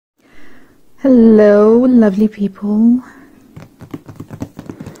Hello, lovely people.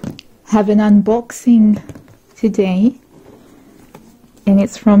 Have an unboxing today, and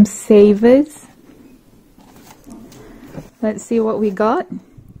it's from Savers. Let's see what we got.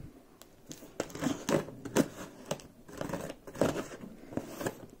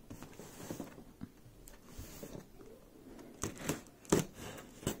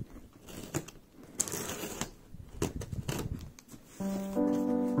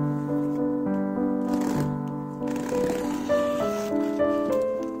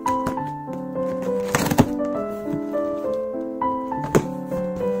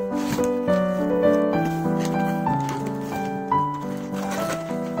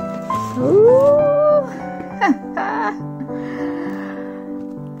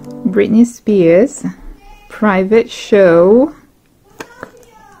 Britney Spears private show.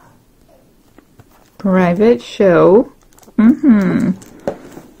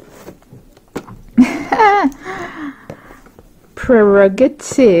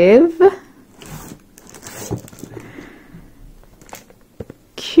 Prerogative.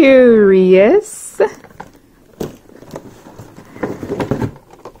 Curious.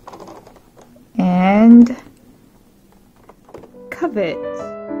 And Covet.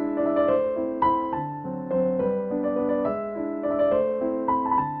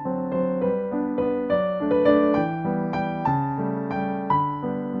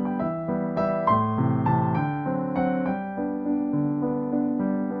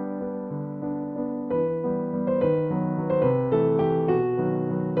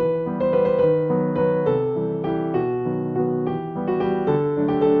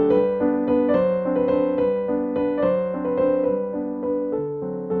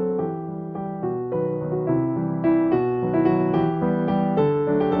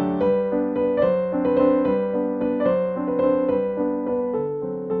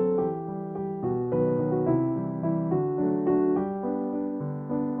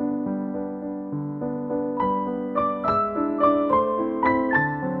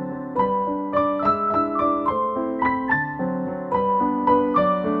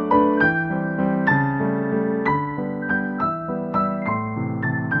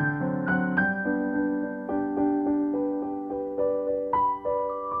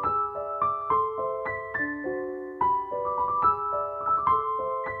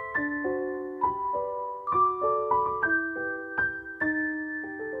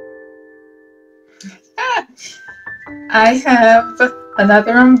 I have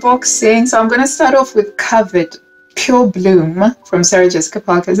another unboxing, so I'm going to start off with Covet Pure Bloom from Sarah Jessica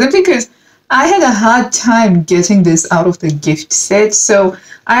Parker. Simply because I had a hard time getting this out of the gift set, so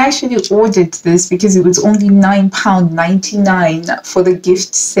I actually ordered this because it was only £9.99 for the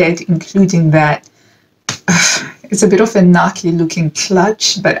gift set, including that. It's a bit of a narky looking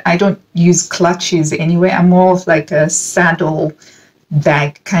clutch, but I don't use clutches anyway. I'm more of like a saddle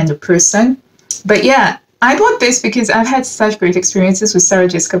bag kind of person. But yeah, I bought this because I've had such great experiences with Sarah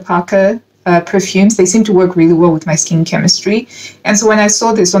Jessica Parker perfumes. They seem to work really well with my skin chemistry. And so when I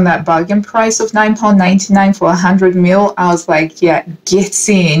saw this on that bargain price of £9.99 for 100 ml, I was like, yeah, get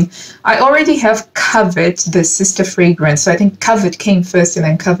in. I already have Covet, the sister fragrance. So I think Covet came first and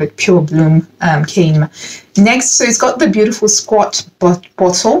then Covet Pure Bloom came next. So it's got the beautiful squat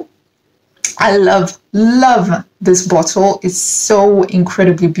bottle. I love this bottle. It's so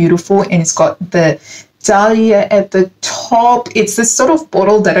incredibly beautiful, and it's got the dahlia at the top. It's the sort of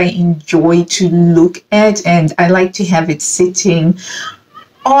bottle that I enjoy to look at, and I like to have it sitting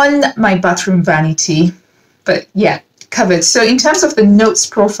on my bathroom vanity. But yeah, Covet. So in terms of the notes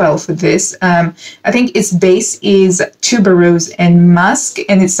profile for this, I think its base is tuberose and musk,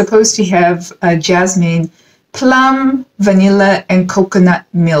 and it's supposed to have jasmine, plum, vanilla, and coconut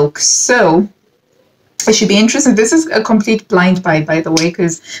milk. So it should be interesting. This is a complete blind buy, by the way,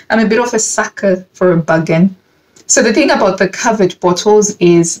 because I'm a bit of a sucker for a bargain. So the thing about the Covet bottles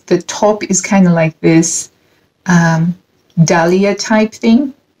is the top is kind of like this dahlia type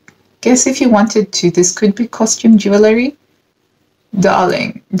thing. Guess if you wanted to, this could be costume jewelry.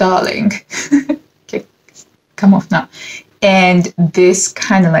 Darling. Okay, come off now. And this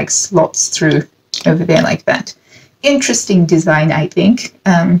kind of like slots through over there like that. Interesting design, I think.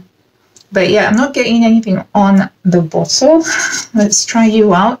 But yeah, I'm not getting anything on the bottle. Let's try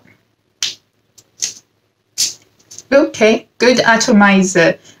you out. Okay, good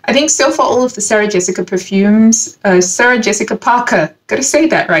atomizer. I think so far all of the Sarah Jessica perfumes, Sarah Jessica Parker, gotta say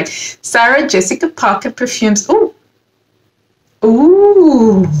that right. Sarah Jessica Parker perfumes. Ooh.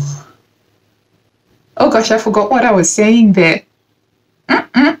 Oh gosh, I forgot what I was saying there.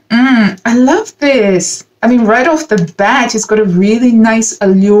 I love this. I mean, right off the bat, it's got a really nice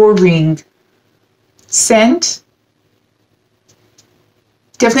alluring scent.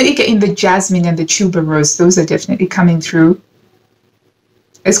 Definitely getting the jasmine and the tuberose. Those are definitely coming through.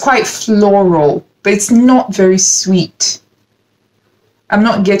 It's quite floral, but it's not very sweet. I'm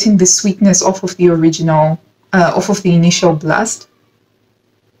not getting the sweetness off of the original, off of the initial blast.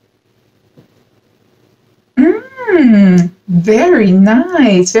 Very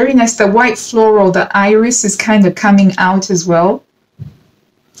nice, very nice. The white floral, the iris is kind of coming out as well.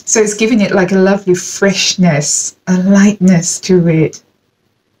 So it's giving it like a lovely freshness, a lightness to it.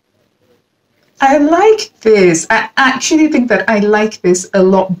 I like this. I actually think that I like this a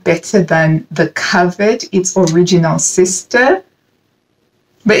lot better than the Covered, its original sister.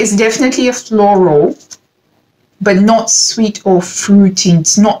 But it's definitely a floral, but not sweet or fruity.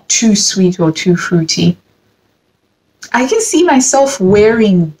 It's not too sweet or too fruity. I can see myself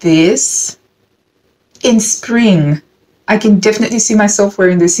wearing this in spring. I can definitely see myself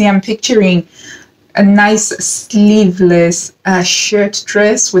wearing this. See, I'm picturing a nice sleeveless shirt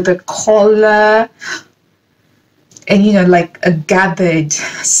dress with a collar and, you know, like a gathered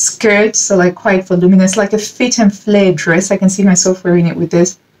skirt, so like quite voluminous, like a fit and flare dress. I can see myself wearing it with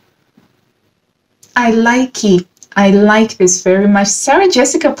this. I like it. I like this very much. Sarah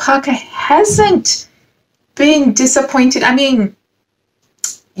Jessica Parker hasn't been disappointed. I mean,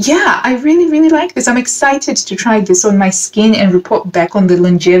 yeah, I really like this. I'm excited to try this on my skin and report back on the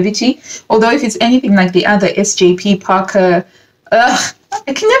longevity. Although if it's anything like the other SJP Parker,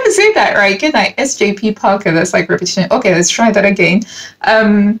 I can never say that right, can I? SJP Parker, that's like repetition. Okay, let's try that again.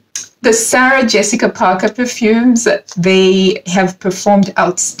 The Sarah Jessica Parker perfumes, they have performed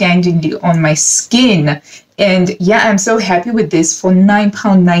outstandingly on my skin. And yeah, I'm so happy with this for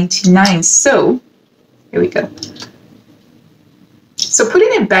 £9.99. So here we go. So putting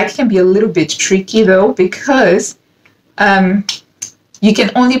it back can be a little bit tricky though, because you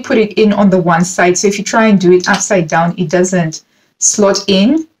can only put it in on the one side. So if you try and do it upside down, it doesn't slot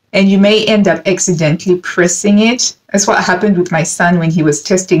in and you may end up accidentally pressing it. That's what happened with my son when he was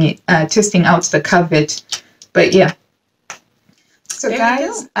testing out the Covered. But yeah. So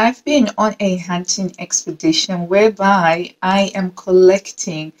guys, I've been on a hunting expedition whereby I am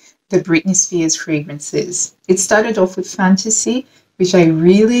collecting the Britney Spears fragrances. It started off with Fantasy, which I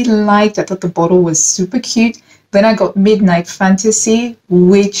really liked. I thought the bottle was super cute. Then I got Midnight Fantasy,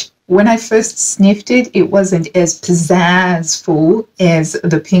 which when I first sniffed it, it wasn't as pizzazzful as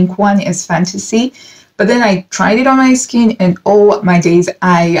the pink one, as Fantasy. But then I tried it on my skin and oh my days,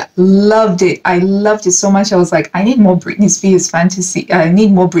 I loved it. I loved it so much. I was like, I need more Britney Spears Fantasy. I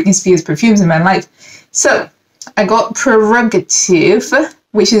need more Britney Spears perfumes in my life. So I got Prerogative,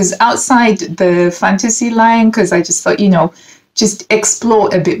 which is outside the Fantasy line, because I just thought, you know, just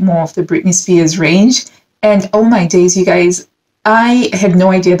explore a bit more of the Britney Spears range. And oh my days, you guys, I had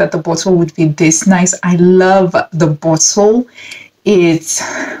no idea that the bottle would be this nice. I love the bottle.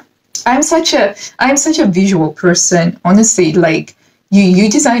 I'm such a visual person, honestly. Like you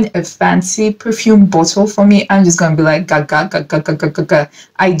design a fancy perfume bottle for me, I'm just gonna be like gaga gaga gaga gaga.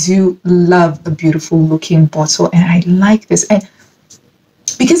 I do love a beautiful looking bottle, and I like this. And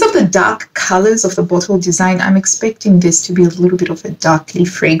because of the dark colors of the bottle design, I'm expecting this to be a little bit of a darkly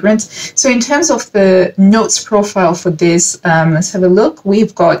fragrance. So in terms of the notes profile for this, let's have a look.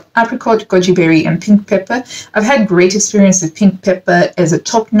 We've got apricot, goji berry, and pink pepper. I've had great experience with pink pepper as a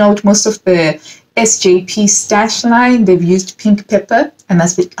top note. Most of the SJP stash line, they've used pink pepper, and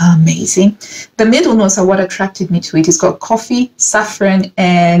that's been amazing. The middle notes are what attracted me to it. It's got coffee, saffron,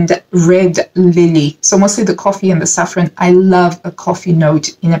 and red lily. So mostly the coffee and the saffron. I love a coffee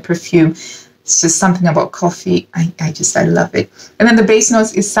note in a perfume. It's just something about coffee. I love it. And then the base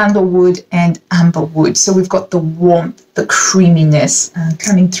notes is sandalwood and amberwood. So we've got the warmth, the creaminess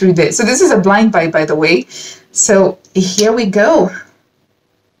coming through there. So this is a blind buy, by the way. So here we go.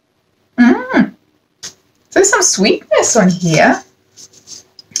 There's some sweetness on here.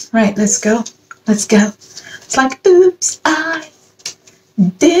 Right, let's go. Let's go. It's like, oops, I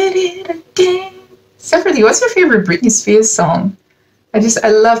did it again. Separately, what's your favorite Britney Spears song? I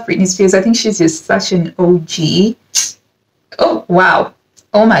love Britney Spears. I think she's just such an OG. Oh, wow.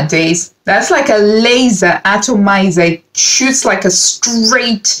 Oh, my days. That's like a laser atomizer. It shoots like a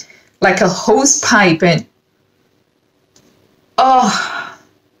straight, like a hose pipe. And, oh,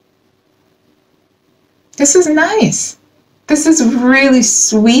 this is nice. This is really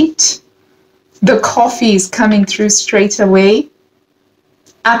sweet. The coffee is coming through straight away.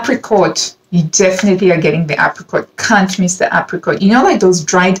 Apricot. You definitely are getting the apricot. Can't miss the apricot. You know, like those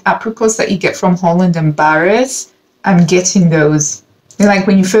dried apricots that you get from Holland and Barrett's? I'm getting those. They're like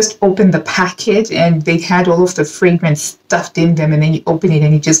when you first open the packet and they had all of the fragrance stuffed in them, and then you open it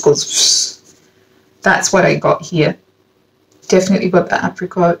and it just goes. That's what I got here. Definitely got the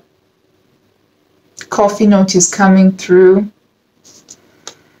apricot. Coffee note is coming through.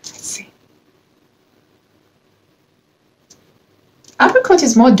 Let's see. Apricot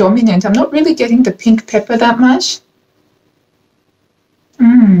is more dominant. I'm not really getting the pink pepper that much.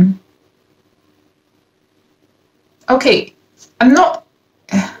 Okay,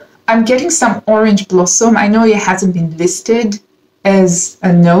 I'm getting some orange blossom. I know it hasn't been listed as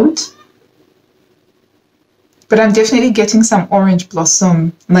a note, but I'm definitely getting some orange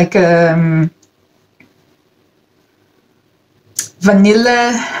blossom, like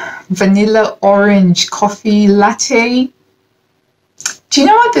vanilla orange coffee latte. Do you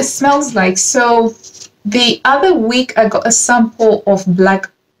know what this smells like? So the other week I got a sample of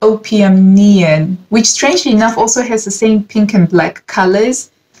black opium neon, which strangely enough also has the same pink and black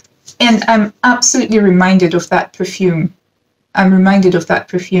colors, and I'm absolutely reminded of that perfume.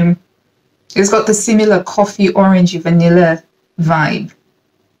 It's got the similar coffee orangey vanilla vibe,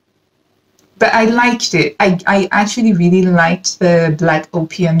 but I liked it. I actually really liked the black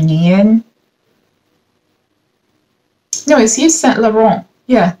opium neon. No, it's Yves Saint Laurent.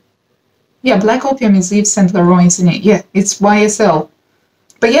 Yeah, black opium is Yves Saint Laurent, isn't it? Yeah, it's YSL.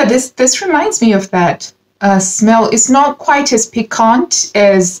 But yeah, this reminds me of that smell. It's not quite as piquant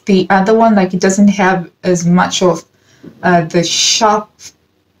as the other one. Like, it doesn't have as much of the sharp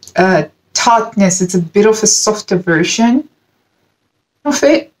tartness. It's a bit of a softer version of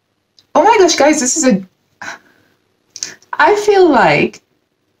it. Oh my gosh, guys, I feel like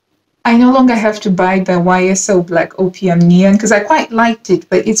I no longer have to buy the YSL Black Opium Neon because I quite liked it,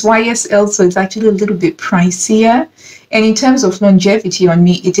 but it's YSL, so it's actually a little bit pricier. And in terms of longevity on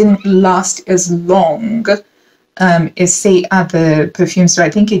me, it didn't last as long as, say, other perfumes. So I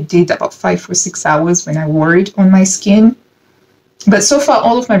think it did about 5 or 6 hours when I wore it on my skin. But so far,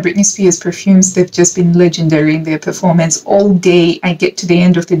 all of my Britney Spears perfumes, they've just been legendary in their performance. All day, I get to the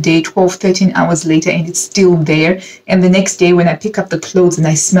end of the day, 12, 13 hours later, and it's still there. And the next day, when I pick up the clothes and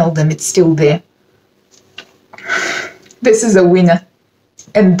I smell them, it's still there. This is a winner.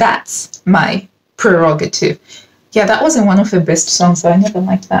 And that's my prerogative. Yeah, that wasn't one of the best songs, so I never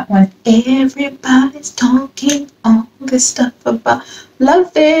liked that one. Everybody's talking all this stuff about...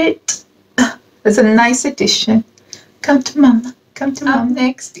 Love it. It's a nice addition. Come to mama. Up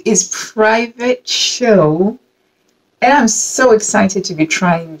next is Private Show, and I'm so excited to be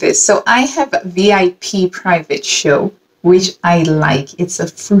trying this. So I have a VIP Private Show, which I like. It's a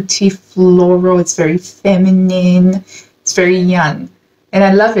fruity floral. It's very feminine. It's very young, and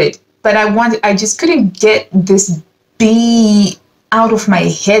I love it. But I just couldn't get this bee out of my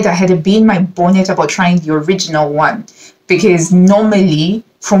head. I had a bee in my bonnet about trying the original one, because normally,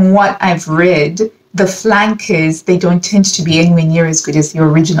 from what I've read, the flankers, they don't tend to be anywhere near as good as the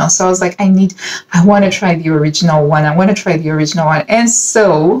original. So I was like, I want to try the original one. And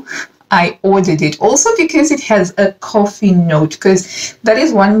so I ordered it. Also because it has a coffee note, because that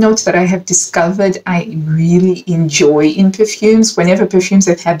is one note that I have discovered I really enjoy in perfumes. Whenever perfumes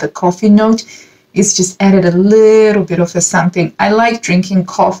have had the coffee note, it's just added a little bit of a something. I like drinking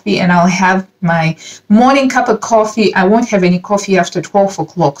coffee, and I'll have my morning cup of coffee. I won't have any coffee after 12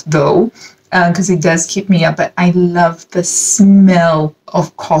 o'clock though, because it does keep me up, but I love the smell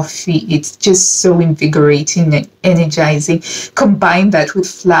of coffee. It's just so invigorating and energizing. Combine that with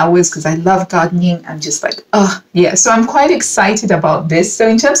flowers, because I love gardening. I'm just like, oh yeah. So I'm quite excited about this. So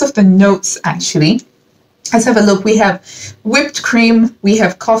in terms of the notes, actually, let's have a look. We have whipped cream, we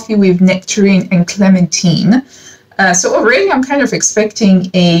have coffee, we have nectarine and clementine. So already I'm kind of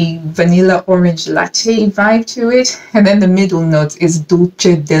expecting a vanilla orange latte vibe to it. And then the middle note is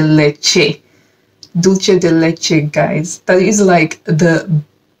dulce de leche. Dulce de leche, guys. That is like the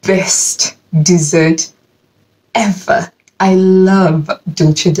best dessert ever. I love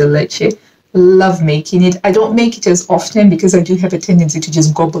dulce de leche. Love making it. I don't make it as often because I do have a tendency to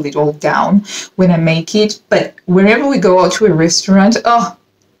just gobble it all down when I make it. But whenever we go out to a restaurant,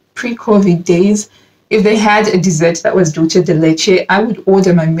 pre-COVID days, if they had a dessert that was dulce de leche, I would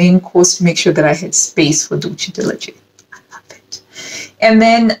order my main course to make sure that I had space for dulce de leche. I love it. And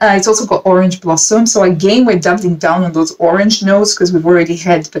then it's also got orange blossom. So again, we're doubling down on those orange notes because we've already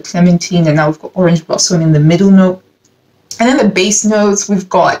had the clementine, and now we've got orange blossom in the middle note. And then the base notes, we've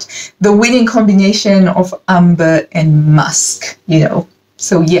got the winning combination of amber and musk,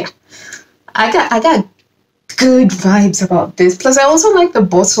 So yeah, I got good vibes about this. Plus, I also like the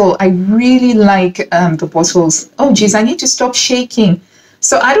bottle. I really like the bottles. Oh, geez, I need to stop shaking.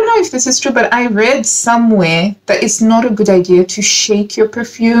 So I don't know if this is true, but I read somewhere that it's not a good idea to shake your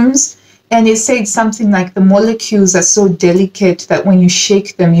perfumes. And it said something like the molecules are so delicate that when you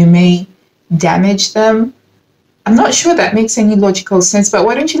shake them, you may damage them. I'm not sure that makes any logical sense, but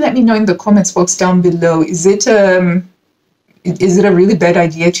why don't you let me know in the comments box down below. Is it a really bad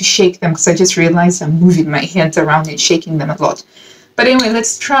idea to shake them? Because I just realized I'm moving my hands around and shaking them a lot. But anyway,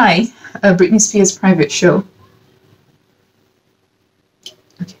 let's try Britney Spears' Private Show.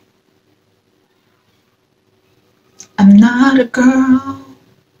 Okay. I'm not a girl,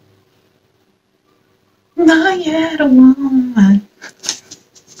 not yet a woman.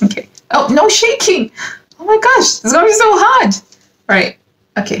 Okay. Oh, no shaking. Oh my gosh, it's gonna be so hard. All right.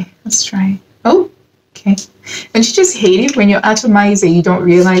 Okay, let's try. Oh, okay. Don't you just hate it when you atomize and you don't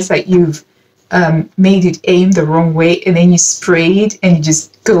realize that you've made it aim the wrong way, and then you spray it and it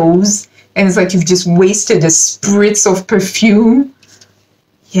just goes, and it's like you've just wasted a spritz of perfume.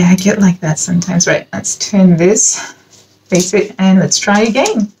 Yeah, I get like that sometimes. Right, let's turn this, face it, and let's try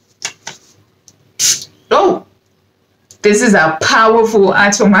again. Oh, this is a powerful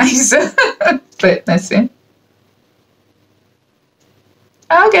atomizer. But let's see.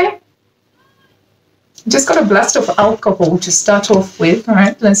 Okay. Just got a blast of alcohol to start off with. All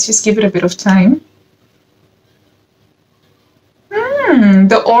right, let's just give it a bit of time.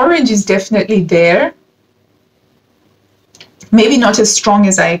 The orange is definitely there. Maybe not as strong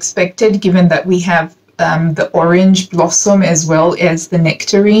as I expected, given that we have the orange blossom as well as the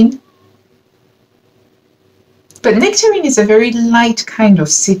nectarine. But nectarine is a very light kind of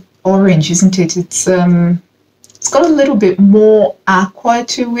orange, isn't it? It's got a little bit more aqua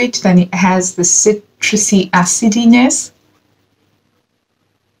to it than it has the citrusy acidiness.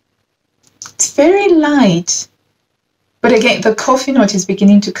 It's very light, but again, the coffee note is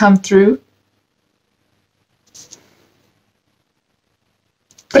beginning to come through.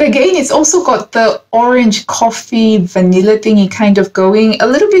 But again, it's also got the orange coffee vanilla thingy kind of going. A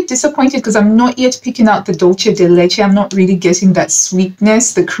little bit disappointed because I'm not yet picking out the dolce de leche. I'm not really getting that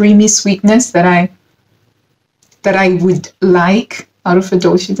sweetness, the creamy sweetness that I would like out of a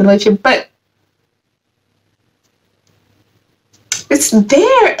dolce de leche. But it's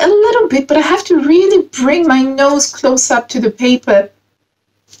there a little bit, but I have to really bring my nose close up to the paper.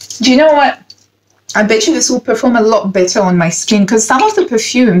 Do you know what? I bet you this will perform a lot better on my skin, because some of the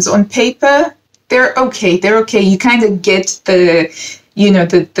perfumes on paper, they're okay. They're okay. You kind of get the, you know,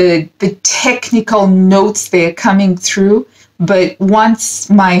 the technical notes they're coming through. But once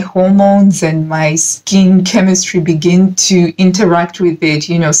my hormones and my skin chemistry begin to interact with it,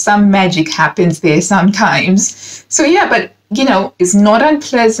 you know, some magic happens there sometimes. So yeah, but you know, it's not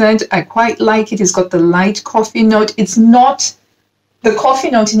unpleasant. I quite like it. It's got the light coffee note. It's not, the coffee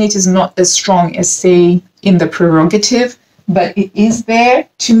note in it is not as strong as, say, in the Prerogative, but it is there.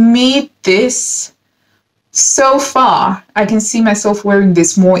 To me, this, so far, I can see myself wearing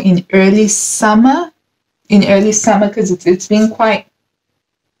this more in early summer. Because it's been quite,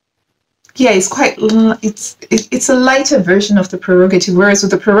 yeah, it's a lighter version of the Prerogative. Whereas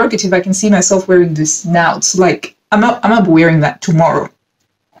with the Prerogative, I can see myself wearing this now. It's like, I'm gonna be wearing that tomorrow.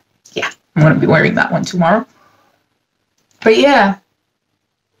 Yeah, I'm gonna be wearing that one tomorrow. But yeah.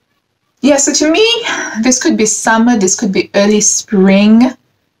 Yeah, so to me, this could be summer, this could be early spring.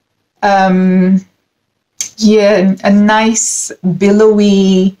 Yeah, a nice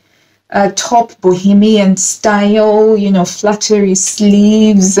billowy top, bohemian style, you know, fluttery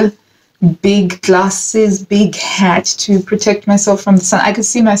sleeves, big glasses, big hat to protect myself from the sun. I could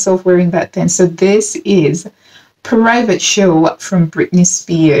see myself wearing that then. So this is Private Show from Britney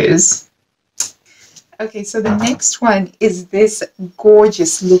Spears. Okay, so the next one is this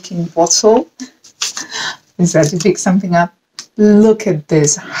gorgeous looking bottle. Is that to pick something up? Look at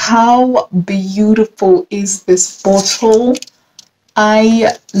this. How beautiful is this bottle?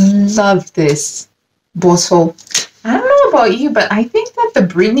 I love this bottle. I don't know about you, but I think that the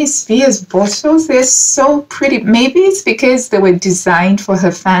Britney Spears bottles, they're so pretty. Maybe it's because they were designed for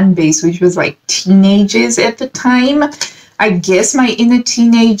her fan base, which was like teenagers at the time. I guess my inner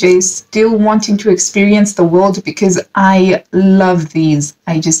teenager is still wanting to experience the world, because I love these.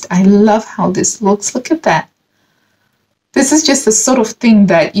 I love how this looks. Look at that. This is just the sort of thing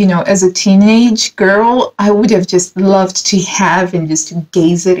that, you know, as a teenage girl, I would have just loved to have, and just to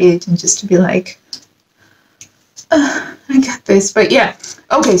gaze at it and just to be like, I got this. But yeah,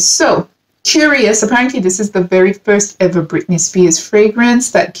 okay, so curious, apparently this is the very first ever Britney Spears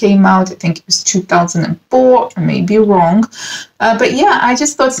fragrance that came out. I think it was 2004, I may be wrong. But yeah, I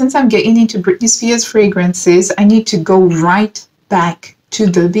just thought, since I'm getting into Britney Spears fragrances, I need to go right back to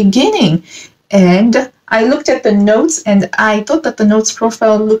the beginning. And I looked at the notes, and I thought that the notes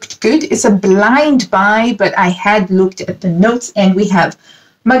profile looked good. It's a blind buy, but I had looked at the notes, and we have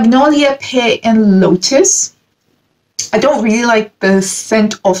Magnolia, Pear, and Lotus. I don't really like the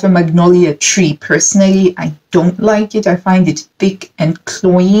scent of a magnolia tree. Personally, I don't like it. I find it thick and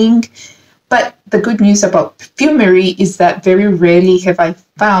cloying. But the good news about perfumery is that very rarely have I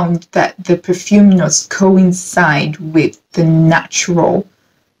found that the perfume notes coincide with the natural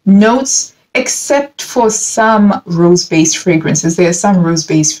notes, except for some rose-based fragrances. There are some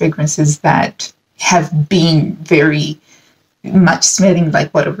rose-based fragrances that have been very much smelling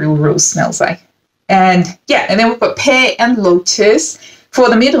like what a real rose smells like. And yeah, and then we've got pear and lotus. For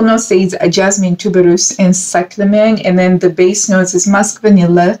the middle notes, there's a jasmine, tuberose, and cyclamen. And then the base notes is musk,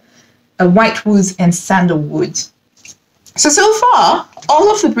 vanilla, white woods, and sandalwood. So far,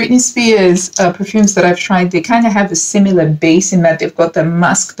 all of the Britney Spears perfumes that I've tried, they kind of have a similar base in that they've got the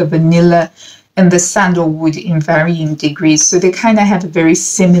musk, the vanilla, and the sandalwood in varying degrees. So they kind of have a very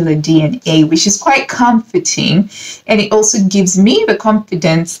similar DNA, which is quite comforting. And it also gives me the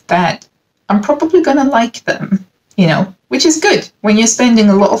confidence that I'm probably going to like them, you know, which is good when you're spending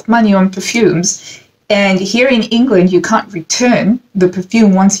a lot of money on perfumes. And here in England, you can't return the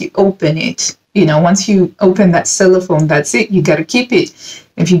perfume once you open it. You know, once you open that cellophane, that's it. You got to keep it.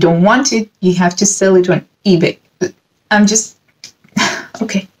 If you don't want it, you have to sell it on eBay. I'm just,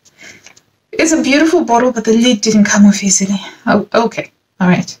 okay. It's a beautiful bottle, but the lid didn't come off easily. Oh, okay. All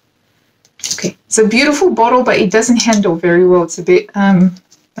right. Okay. It's a beautiful bottle, but it doesn't handle very well. It's a bit,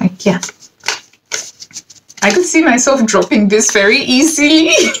 like, yeah. I could see myself dropping this very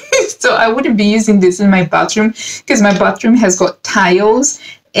easily. So I wouldn't be using this in my bathroom because my bathroom has got tiles,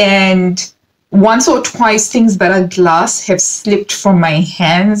 and once or twice things that are glass have slipped from my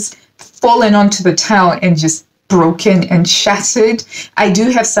hands, fallen onto the tile, and just broken and shattered. I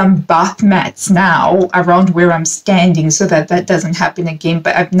do have some bath mats now around where I'm standing so that that doesn't happen again,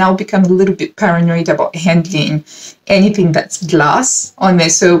 but I've now become a little bit paranoid about handling anything that's glass on there.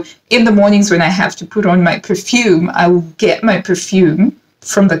 So in the mornings when I have to put on my perfume, I will get my perfume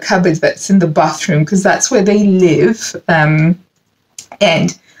from the cupboard that's in the bathroom because that's where they live, and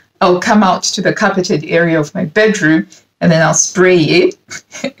I'll come out to the carpeted area of my bedroom, and then I'll spray it,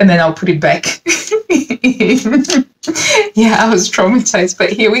 and then I'll put it back in. Yeah, I was traumatized,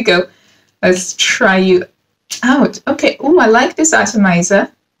 but here we go. Let's try you out. Okay, oh, I like this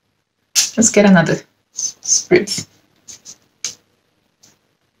atomizer. Let's get another spritz.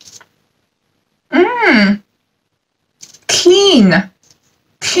 Clean.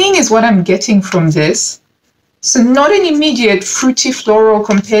 Clean is what I'm getting from this. So not an immediate fruity floral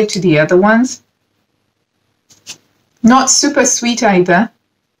compared to the other ones. Not super sweet either.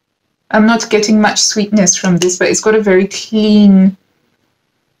 I'm not getting much sweetness from this, but it's got a very clean.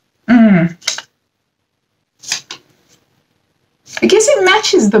 I guess it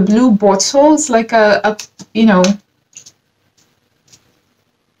matches the blue bottles, like a you know,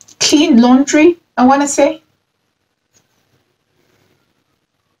 clean laundry, I want to say.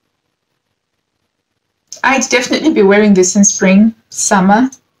 I'd definitely be wearing this in spring,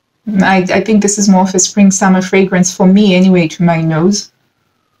 summer. I think this is more of a spring-summer fragrance for me anyway, to my nose.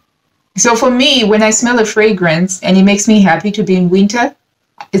 So for me, when I smell a fragrance and it makes me happy to be in winter,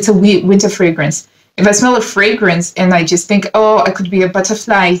 it's a winter fragrance. If I smell a fragrance and I just think, oh, I could be a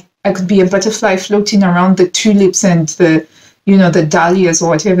butterfly. I could be a butterfly floating around the tulips and the, you know, the dahlias or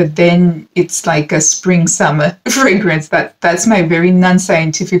whatever, then it's like a spring-summer fragrance. That's my very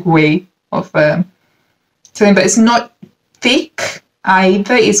non-scientific way of saying, but it's not thick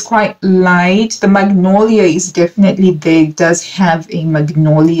either. It's quite light. The magnolia is definitely there. It does have a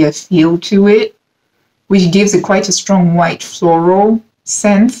magnolia feel to it, which gives it quite a strong white floral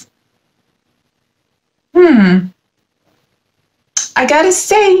scent. I gotta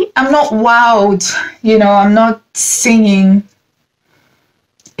say, I'm not wowed. You know, I'm not singing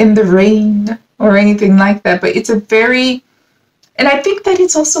in the rain or anything like that, but it's a very, and I think that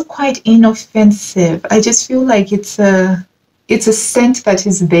it's also quite inoffensive. I just feel like it's a scent that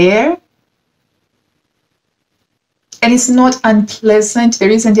is there, and it's not unpleasant. There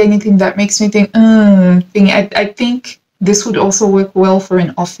isn't anything that makes me think, I think this would also work well for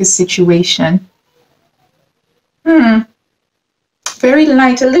an office situation. Very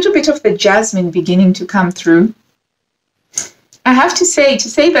light, a little bit of the jasmine beginning to come through. I have to say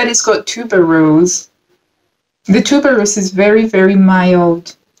that it's got tuberose. The tuberose is very, very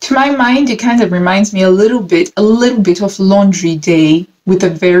mild. To my mind, it kind of reminds me a little bit of Laundry Day with a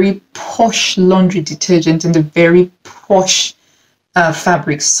very posh laundry detergent and a very posh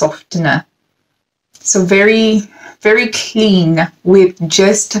fabric softener. So very, very clean with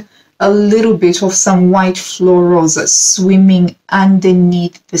just a little bit of some white florals swimming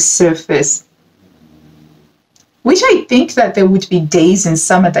underneath the surface. Which I think that there would be days in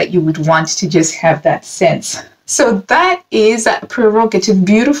summer that you would want to just have that sense So that is a Prerogative.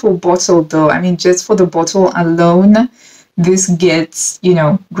 Beautiful bottle though. I mean, just for the bottle alone, this gets,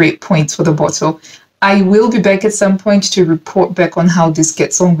 great points for the bottle. I will be back at some point to report back on how this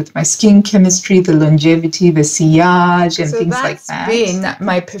gets on with my skin chemistry, the longevity, the sillage, and things like that. So that's been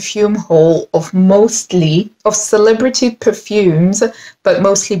my perfume haul of celebrity perfumes, but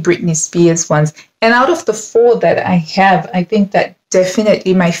mostly Britney Spears ones. And out of the 4 that I have, I think that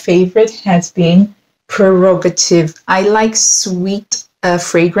definitely my favorite has been Prerogative. I like sweet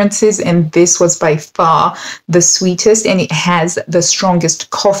fragrances, and this was by far the sweetest, and it has the strongest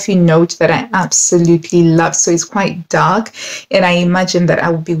coffee note that I absolutely love. So it's quite dark, and I imagine that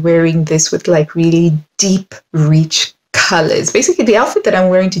I will be wearing this with like really deep, rich colors. Basically, the outfit that I'm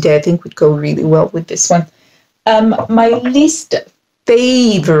wearing today, I think would go really well with this one. My least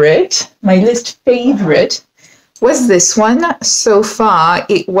favorite was this one. So far,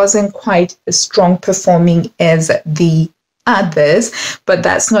 it wasn't quite as strong performing as the others, but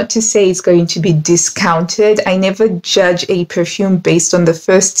that's not to say it's going to be discounted. I never judge a perfume based on the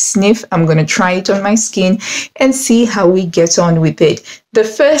first sniff. I'm going to try it on my skin and see how we get on with it. The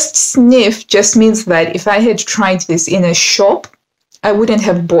first sniff just means that if I had tried this in a shop, I wouldn't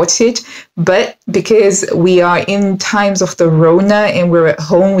have bought it, but because we are in times of the Rona and we're at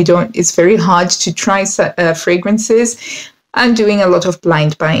home, it's very hard to try fragrances. I'm doing a lot of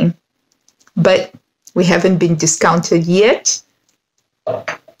blind buying, but we haven't been discounted yet. And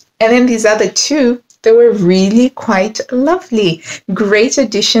then these other 2, they were really quite lovely. Great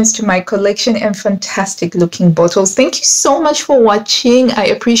additions to my collection and fantastic looking bottles. Thank you so much for watching. I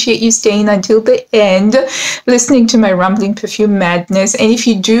appreciate you staying until the end, listening to my rambling perfume madness. And if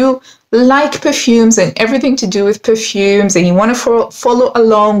you do like perfumes and everything to do with perfumes, and you want to follow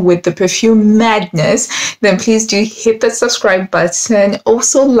along with the perfume madness, then please do hit that subscribe button.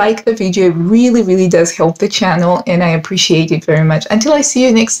 Also like the video. It really, really does help the channel, and I appreciate it very much. Until I see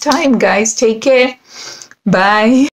you next time, guys, take care. Bye.